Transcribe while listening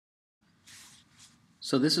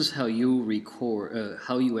So this is how you record,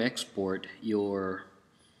 how you export your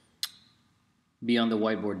Beyond the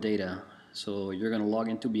Whiteboard data. So you're going to log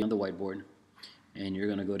into Beyond the Whiteboard, and you're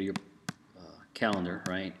going to go to your calendar,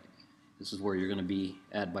 right? This is where you're going to be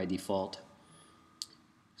at by default.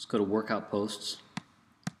 Let's go to Workout Posts.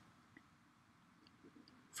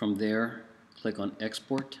 From there, click on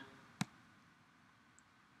Export.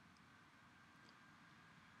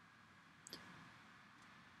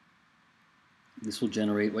 This will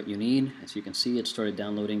generate what you need. As you can see, it started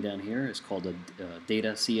downloading down here. It's called a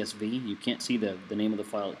data CSV. You can't see the name of the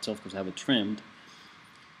file itself because I have it trimmed,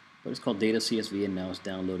 but it's called data CSV, and now it's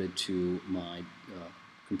downloaded to my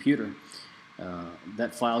computer.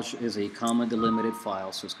 That file is a comma delimited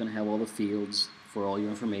file, so it's going to have all the fields for all your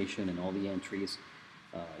information and all the entries.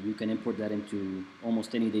 You can import that into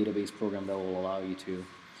almost any database program that will allow you to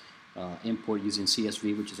import using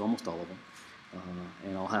CSV, which is almost all of them.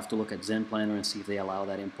 And I'll have to look at Zen Planner and see if they allow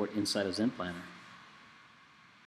that import inside of Zen Planner.